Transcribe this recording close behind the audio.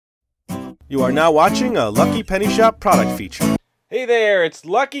You are now watching a Lucky Penny Shop product feature. Hey there, it's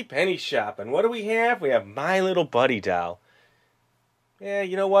Lucky Penny Shop, and what do we have? We have My Little Buddy doll. Yeah,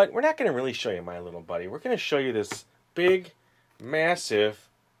 you know what? We're not going to really show you My Little Buddy. We're going to show you this big, massive,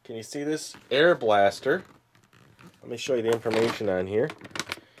 can you see this? Air blaster. Let me show you the information on here.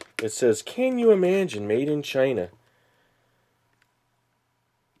 It says, "Can you imagine? Made in China."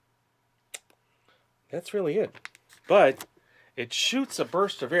 That's really it. But it shoots a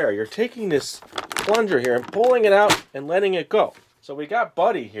burst of air. You're taking this plunger here and pulling it out and letting it go. So we got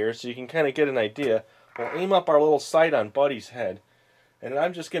Buddy here so you can kind of get an idea. We'll aim up our little sight on Buddy's head. And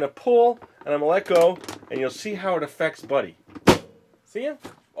I'm just going to pull and I'm going to let go and you'll see how it affects Buddy. See him?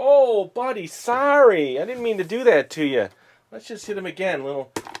 Oh, Buddy, sorry. I didn't mean to do that to you. Let's just hit him again.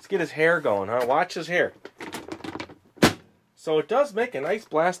 Let's get his hair going, huh? Watch his hair. So it does make a nice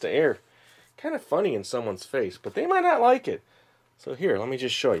blast of air. Kind of funny in someone's face, but they might not like it. So here, let me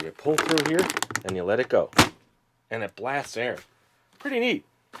just show you. Pull through here, and you let it go. And it blasts air. Pretty neat.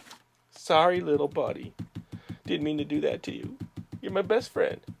 Sorry, little buddy. Didn't mean to do that to you. You're my best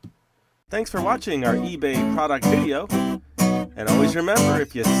friend. Thanks for watching our eBay product video. And always remember,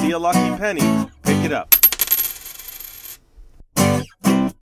 if you see a lucky penny, pick it up.